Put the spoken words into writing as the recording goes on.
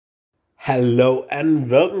Hello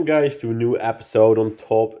and welcome guys to a new episode on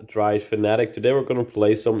Top Drive Fanatic. Today we're going to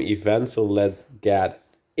play some events, so let's get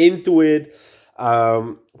into it.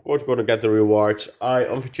 Of course we're going to get the rewards. I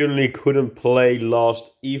unfortunately couldn't play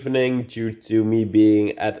last evening due to me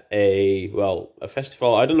being at a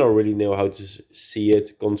festival. I don't really know how to see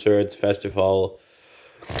it. Concert, festival.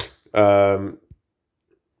 If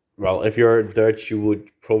you're Dutch you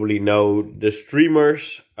would probably know the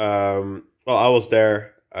streamers. I was there.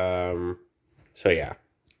 So yeah,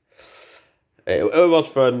 it was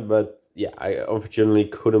fun, but yeah, I unfortunately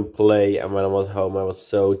couldn't play, and when I was home I was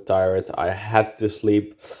so tired I had to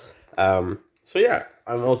sleep. So yeah,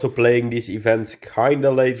 I'm also playing these events kinda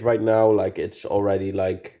late right now, like it's already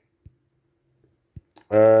like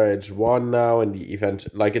it's 1 now, and the event,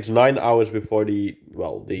 like, it's 9 hours before the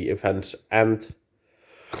events end,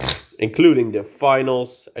 including the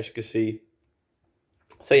finals, as you can see.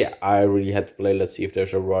 So yeah, I really had to play. Let's see if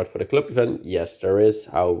there's a reward for the club event. Yes, there is.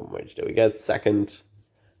 How much do we get? Second.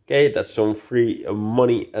 Okay, that's some free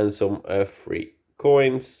money and some free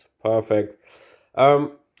coins. Perfect.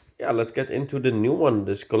 Yeah, let's get into the new one.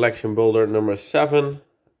 This collection builder number 7.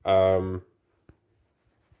 I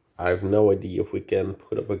have no idea if we can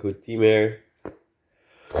put up a good team here.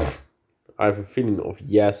 I have a feeling of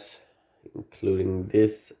yes, including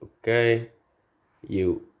this. Okay,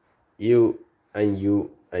 you, and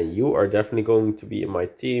you. And you are definitely going to be in my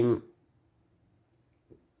team.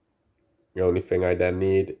 The only thing I then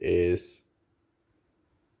need is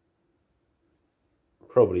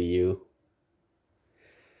probably you.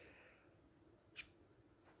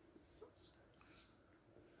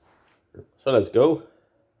 So let's go.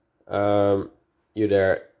 You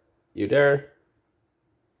there. You there.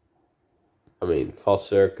 I mean, fast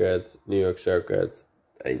circuit, New York circuit,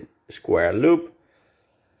 and square loop.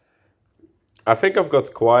 I think I've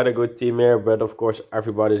got quite a good team here, but of course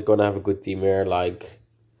everybody's gonna have a good team here. Like,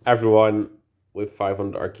 everyone with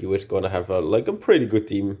 500 RQ is gonna have a pretty good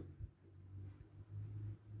team.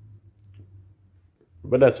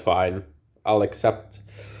 But that's fine. I'll accept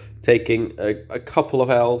taking a couple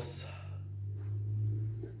of L's.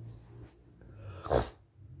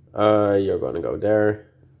 You're gonna go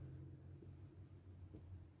there.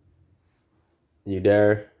 You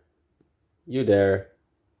there. You there.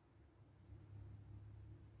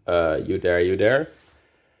 You there.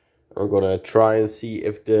 I'm gonna try and see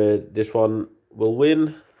if this one will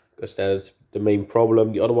win, because that's the main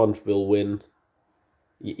problem. The other ones will win.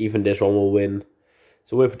 Even this one will win.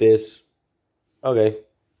 So with this, okay,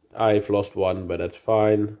 I've lost one, but that's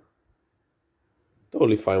fine.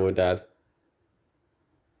 Totally fine with that.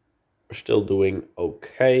 We're still doing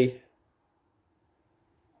okay.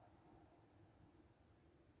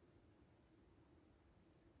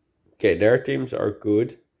 Okay, their teams are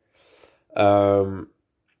good.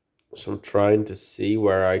 So I'm trying to see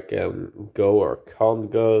where I can go or can't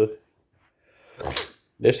go.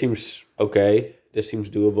 This seems okay. This seems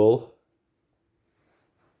doable.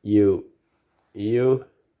 You. This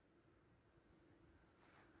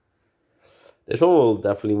one will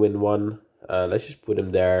definitely win one. Let's just put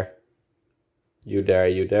him there. You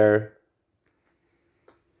there.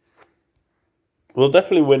 We'll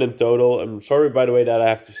definitely win in total. I'm sorry, by the way, that I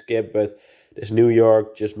have to skip, but this New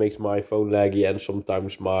York just makes my phone laggy, and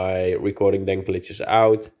sometimes my recording then glitches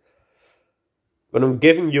out. But I'm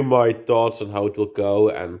giving you my thoughts on how it will go,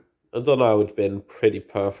 and until now it's been pretty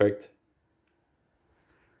perfect.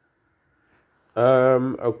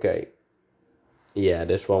 Okay. Yeah,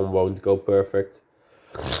 this one won't go perfect.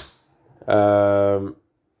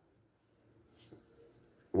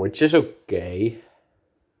 Which is okay.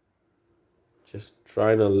 Just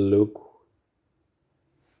trying to look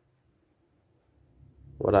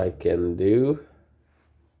what I can do.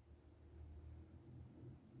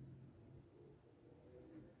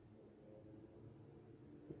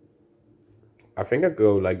 I think I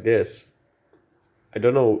go like this. I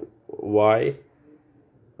don't know why,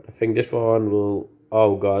 but I think this one will...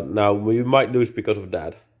 Oh god, now we might lose because of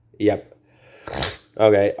that. Yep.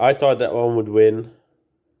 Okay, I thought that one would win.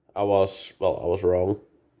 I was wrong.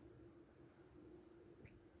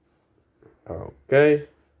 Okay.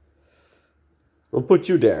 We'll put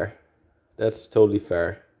you there. That's totally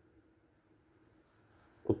fair.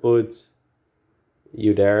 We'll put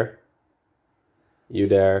you there. You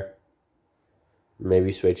there.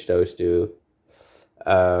 Maybe switch those two.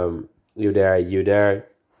 You there.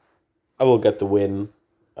 I will get the win.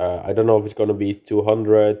 I don't know if it's gonna be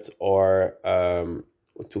 200 or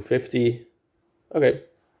 250. Okay,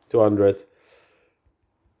 200.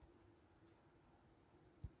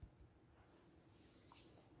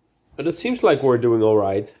 But it seems like we're doing all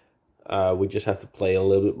right. We just have to play a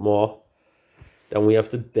little bit more. Then we have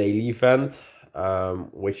the daily event,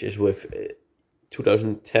 which is with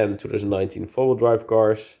 2010, 2019 four-wheel drive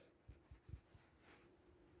cars.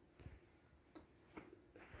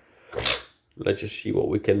 Let's just see what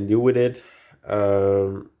we can do with it.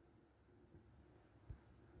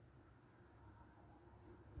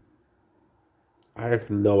 I have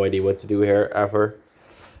no idea what to do here ever.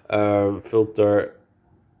 Filter,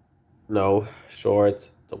 no, short,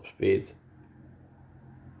 top speed.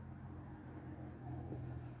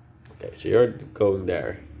 Okay, so you're going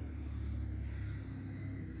there.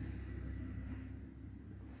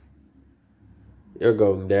 You're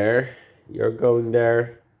going there. You're going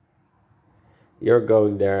there. You're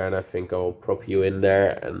going there, and I think I'll prop you in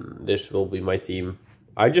there, and this will be my team.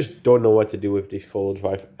 I just don't know what to do with this four-wheel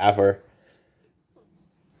drive ever.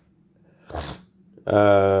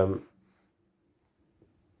 I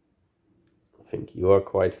think you are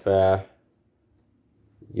quite fair.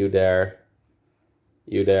 You there.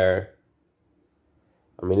 You there.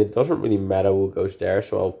 I mean, it doesn't really matter who goes there,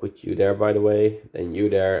 so I'll put you there, by the way. Then you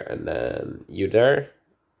there, and then you there.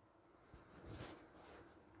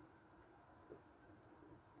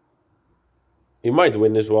 You might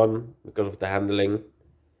win this one because of the handling.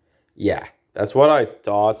 Yeah, that's what I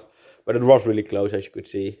thought. But it was really close, as you could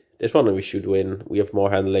see. This one we should win. We have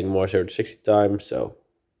more handling, more 0 to 60 times, so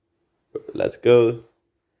let's go.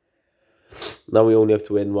 Now we only have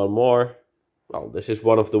to win one more. Well, this is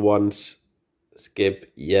one of the ones.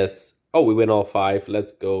 Skip, yes. Oh, we win all 5.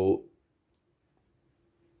 Let's go.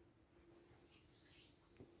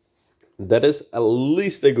 That is at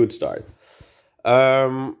least a good start.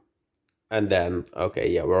 And then, okay,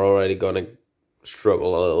 yeah, we're already gonna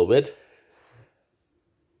struggle a little bit.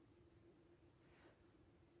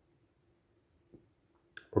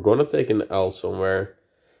 We're gonna take an L somewhere.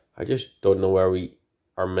 I just don't know where we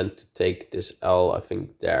are meant to take this L. I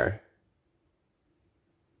think there.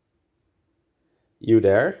 You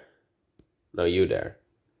there? No, you there.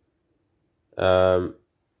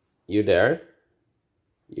 You there?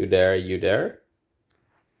 You there? You there?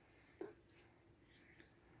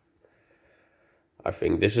 I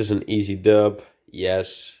think this is an easy dub.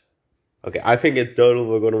 Yes. Okay, I think in total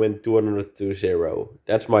we're going to win 200 to 0.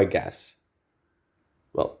 That's my guess.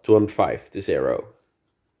 Well, 205 to 0.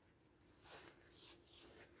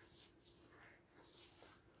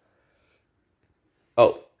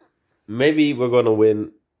 Oh, maybe we're going to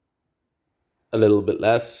win a little bit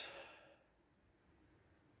less.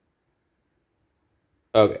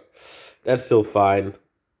 Okay, that's still fine.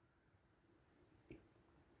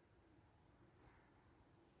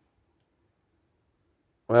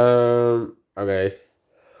 Okay.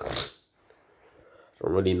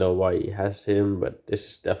 Don't really know why he has him, but this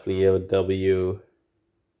is definitely a W.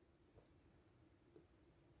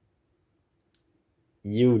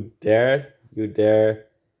 You there? You there?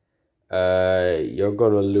 You're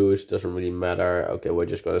gonna lose, doesn't really matter. Okay, we're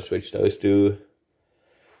just gonna switch those two.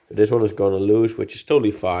 This one is gonna lose, which is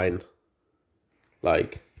totally fine.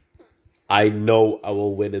 Like, I know I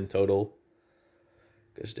will win in total.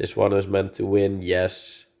 Because this one is meant to win,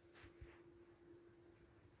 yes.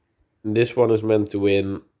 This one is meant to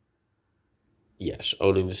win. Yes,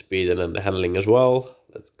 owning the speed and then the handling as well.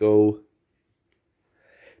 Let's go.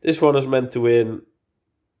 This one is meant to win.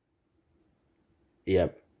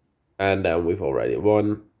 Yep. And then we've already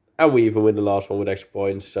won. And we even win the last one with extra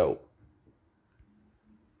points. So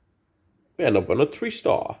we end up on a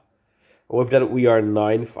 3-star. And with that we are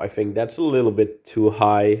 9th. I think that's a little bit too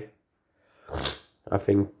high. I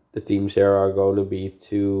think the teams here are going to be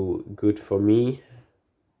too good for me.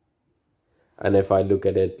 And if I look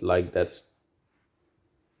at it like that's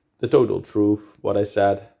the total truth, what I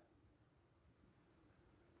said.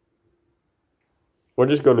 We're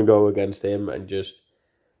just going to go against him and just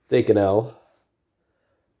take an L.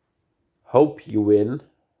 Hope you win.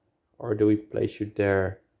 Or do we place you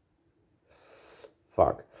there?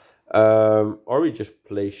 Fuck. Or we just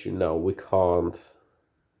place you... No, we can't.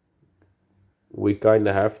 We kind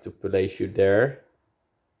of have to place you there.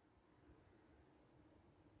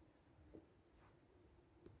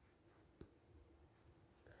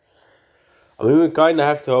 I mean, we kind of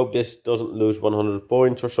have to hope this doesn't lose 100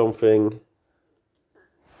 points or something.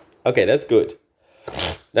 Okay, that's good.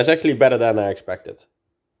 That's actually better than I expected.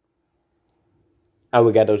 And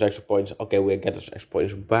we get those extra points. Okay, we get those extra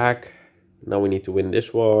points back. Now we need to win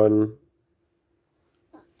this one.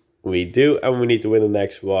 We do, and we need to win the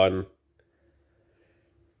next one.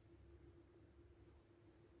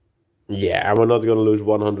 Yeah, and we're not going to lose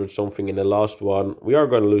 100 something in the last one. We are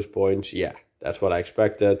going to lose points. Yeah, that's what I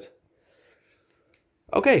expected.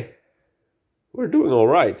 Okay. We're doing all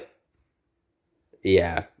right.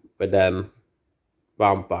 Yeah, but then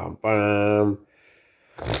Bam, bam, bam.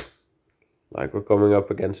 Like, we're coming up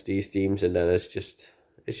against these teams, and then it's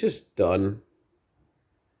just done.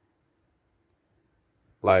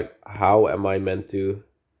 Like, how am I meant to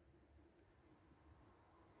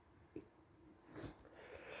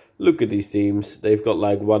look at these teams? They've got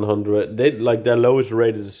like 100. They like their lowest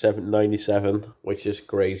rated is 797, which is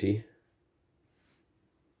crazy.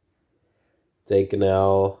 Take an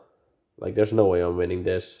L. Like, there's no way I'm winning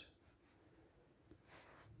this.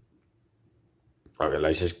 Okay,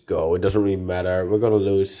 let's just go. It doesn't really matter. We're gonna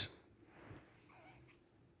lose.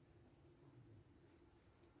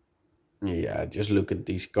 Yeah, just look at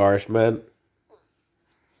these cars, man.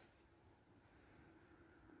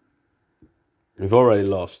 We've already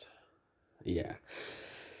lost. Yeah.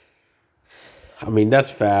 I mean,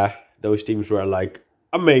 that's fair. Those teams were like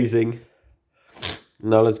amazing.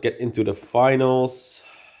 Now let's get into the finals.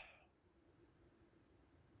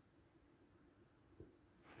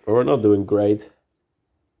 We're not doing great.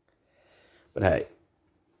 But hey,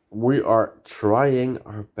 we are trying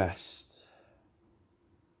our best.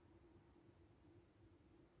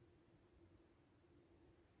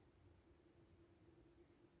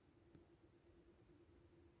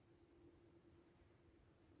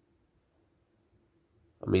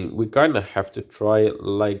 I mean, we kind of have to try it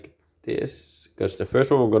like this, because the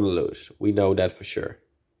first one we're going to lose. We know that for sure.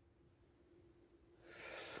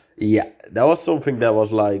 Yeah, that was something that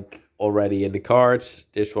was like already in the cards.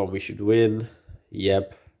 This one we should win.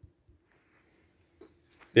 Yep.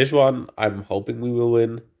 This one, I'm hoping we will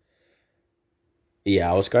win. Yeah,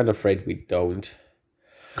 I was kind of afraid we don't.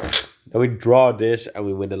 Then we draw this and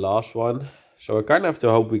we win the last one. So I kind of have to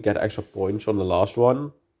hope we get extra points on the last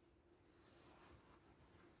one.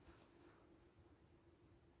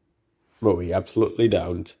 But we absolutely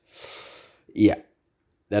don't. Yeah,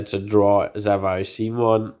 that's a draw as ever I've seen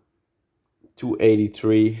one.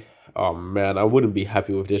 283. Oh man, I wouldn't be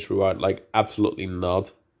happy with this reward. Like, absolutely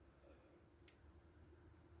not.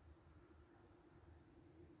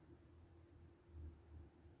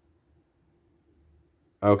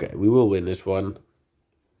 Okay, we will win this one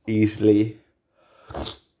easily.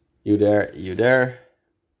 You there, you there.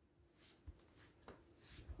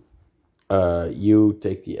 You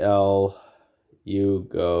take the L. You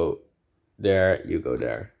go there, you go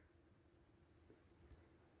there.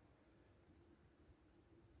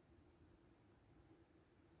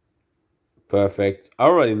 Perfect. I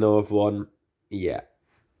already know of one. Yeah.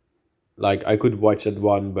 Like, I could watch that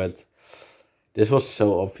one, but this was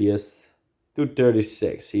so obvious.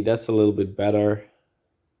 236. See, that's a little bit better.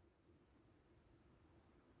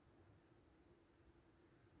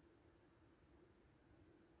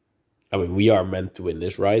 I mean, we are meant to win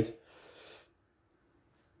this, right?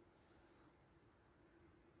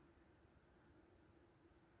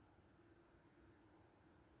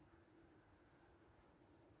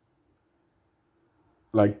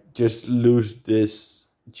 Like, just lose this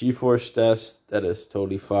G-force test. That is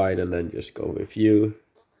totally fine. And then just go with you.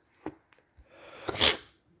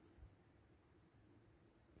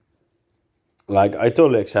 Like, I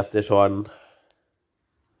totally accept this one.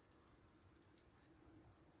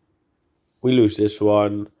 We lose this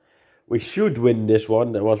one. We should win this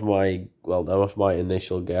one. That was my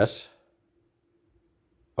initial guess.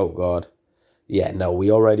 Oh god. Yeah, no, we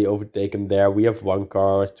already overtaken there. We have 1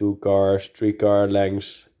 car, 2 cars, 3 car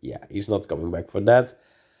lengths. Yeah, he's not coming back for that.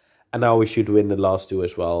 And now we should win the last 2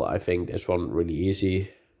 as well. I think this one really easy.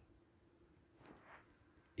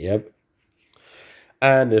 Yep.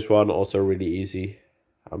 And this one also really easy.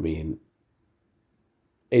 I mean,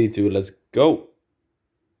 82, let's go.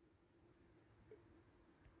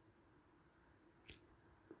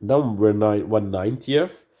 Then we're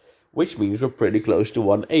 190th, which means we're pretty close to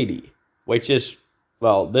 180. Which is,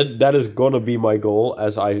 well, that is gonna be my goal,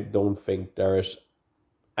 as I don't think there is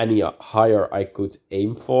any higher I could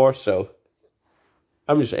aim for. So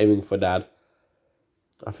I'm just aiming for that.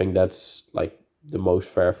 I think that's like the most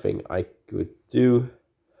fair thing I could do.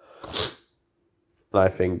 And I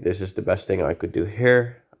think this is the best thing I could do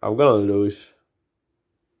here. I'm gonna lose.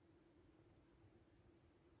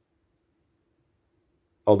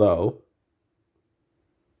 Although,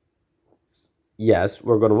 yes,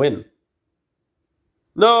 we're gonna win.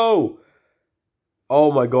 No!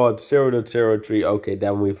 Oh my god, 0.03. Okay,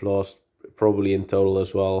 then we've lost probably in total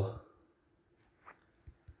as well.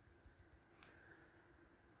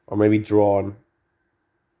 Or maybe drawn.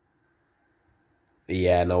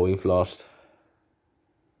 Yeah, no, we've lost.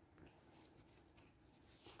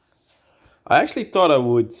 I actually thought I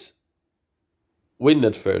would win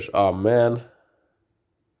that first. Oh man.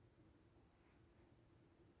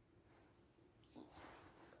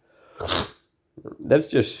 That's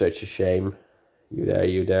just such a shame. You there,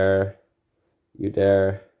 you there, you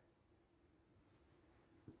there.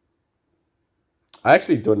 I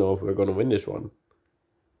actually don't know if we're gonna win this one.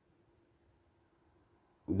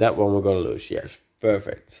 That one we're gonna lose, yes.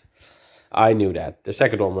 Perfect. I knew that. The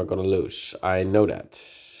second one we're gonna lose. I know that.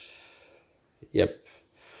 Yep.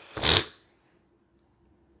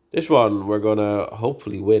 This one we're gonna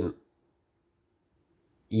hopefully win.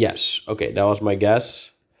 Yes. Okay, that was my guess.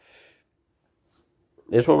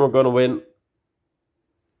 This one we're gonna win.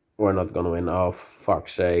 We're not gonna win. Oh,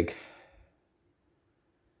 fuck's sake.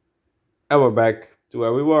 And we're back to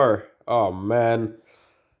where we were. Oh, man.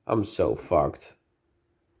 I'm so fucked.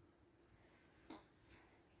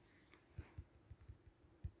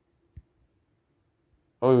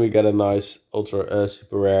 I mean, we got a nice ultra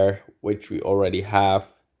super rare, which we already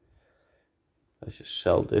have. Let's just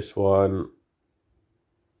sell this one.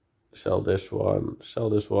 Sell this one. Sell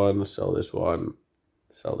this one. Sell this one.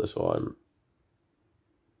 Sell this one.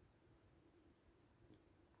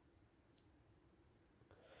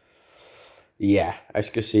 Yeah, as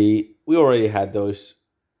you can see, we already had those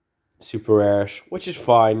super rares, which is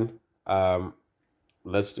fine.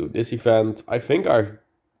 Let's do this event. I think I've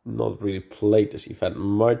not really played this event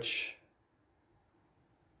much.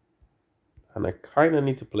 And I kind of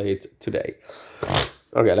need to play it today.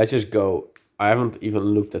 Okay, let's just go. I haven't even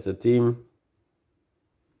looked at the team.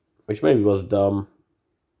 Which maybe was dumb.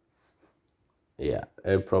 Yeah,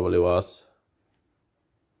 it probably was.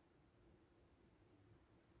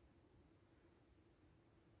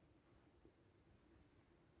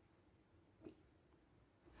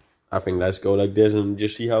 I think let's go like this and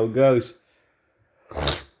just see how it goes.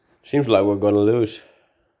 Seems like we're gonna lose.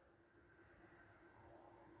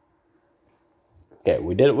 Okay,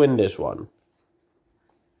 we did win this one.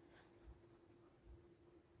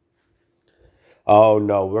 Oh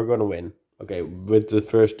no, we're gonna win. Okay, with the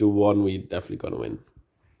first 2-1, we definitely gonna win.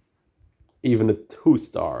 Even a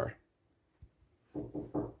 2-star.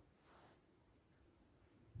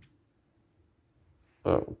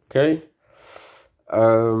 Okay.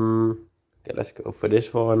 Okay, let's go for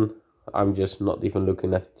this one. I'm just not even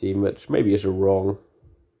looking at the team, which maybe is wrong.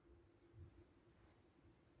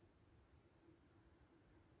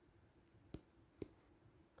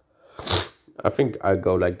 I think I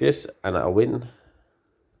go like this and I win.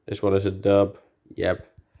 This one is a dub. Yep.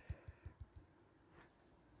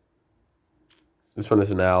 This one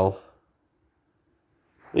is an L.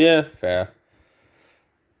 Yeah, fair.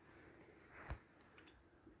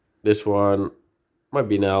 This one might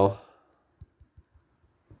be an L.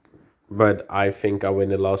 But I think I win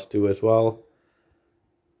the last 2 as well.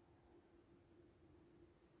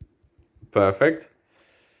 Perfect.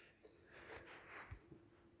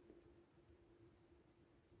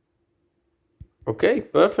 Okay,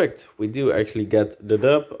 perfect. We do actually get the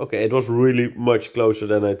dub. Okay, it was really much closer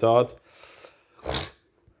than I thought.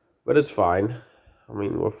 But it's fine. I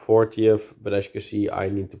mean, we're 40th, but as you can see, I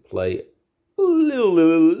need to play a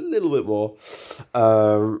little bit more.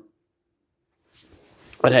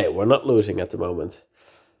 But hey, we're not losing at the moment.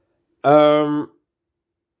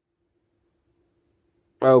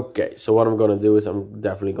 Okay, so what I'm gonna do is I'm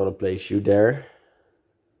definitely gonna place you there.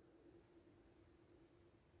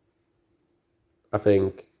 I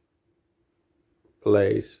think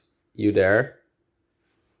place you there.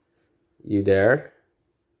 You there.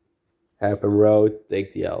 Happen road,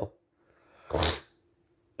 take the L.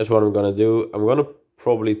 That's what I'm gonna do. I'm gonna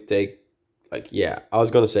probably take, like, yeah, I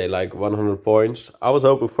was gonna say like 100 points. I was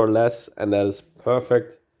hoping for less, and that is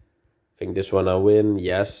perfect. I think this one I win,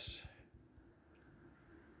 yes.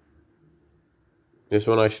 This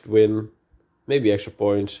one I should win. Maybe extra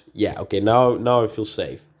points. Yeah, okay, now I feel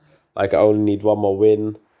safe. Like, I only need one more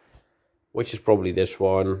win, which is probably this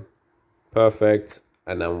one. Perfect.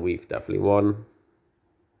 And then we've definitely won.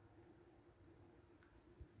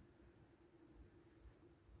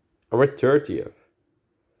 And we're 30th.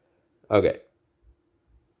 Okay.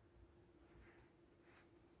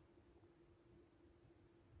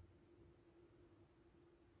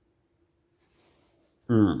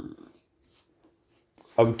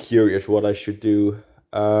 I'm curious what I should do.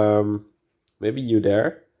 Maybe you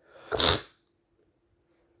there?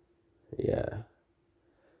 Yeah.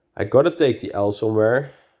 I gotta take the L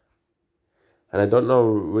somewhere. And I don't know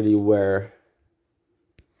really where.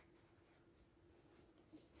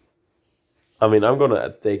 I mean, I'm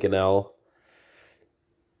gonna take an L.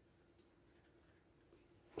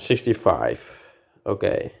 65.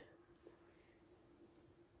 Okay.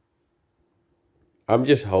 I'm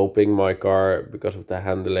just hoping my car, because of the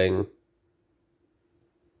handling,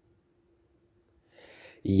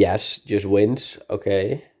 yes, just wins.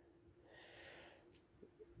 Okay.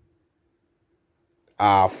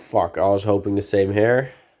 Ah, fuck. I was hoping the same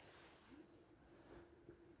here.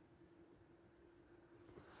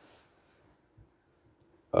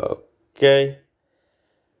 Okay.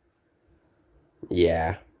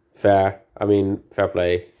 Yeah. Fair. I mean, fair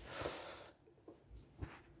play.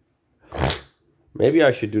 Maybe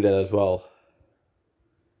I should do that as well.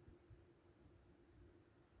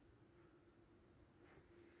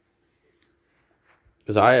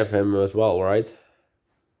 Because I have him as well, right?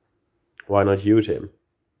 Why not use him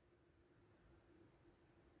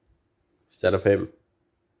instead of him?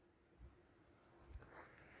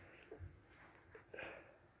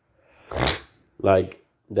 Like,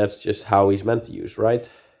 that's just how he's meant to use, right?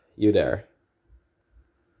 You there.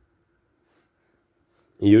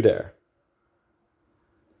 You there.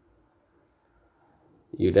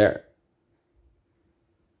 You there.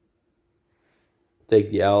 Take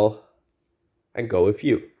the L and go with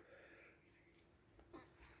you.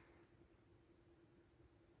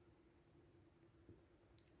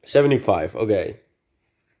 $75, okay.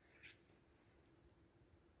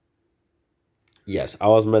 Yes, I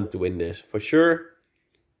was meant to win this, for sure.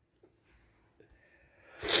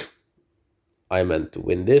 I meant to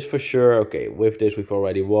win this for sure. Okay, with this we've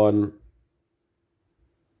already won.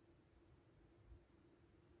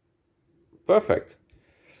 Perfect.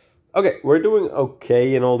 Okay, we're doing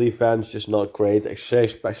okay in all the events, just not great,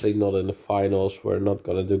 especially not in the finals. We're not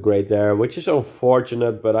gonna do great there, which is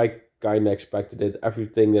unfortunate, but I kind of expected it.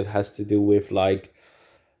 Everything that has to do with like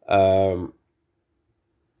I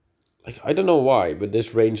don't know why, but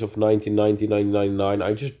this range of 1990, 1999,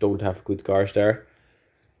 I just don't have good cars there.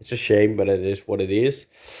 It's a shame, but it is what it is.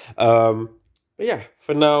 But yeah,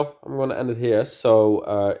 for now, I'm going to end it here. So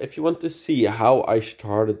if you want to see how I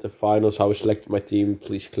started the finals, how I selected my team,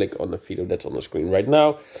 please click on the video that's on the screen right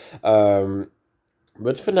now.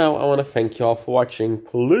 But for now, I want to thank you all for watching.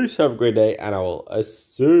 Please have a great day, and I will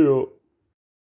see you.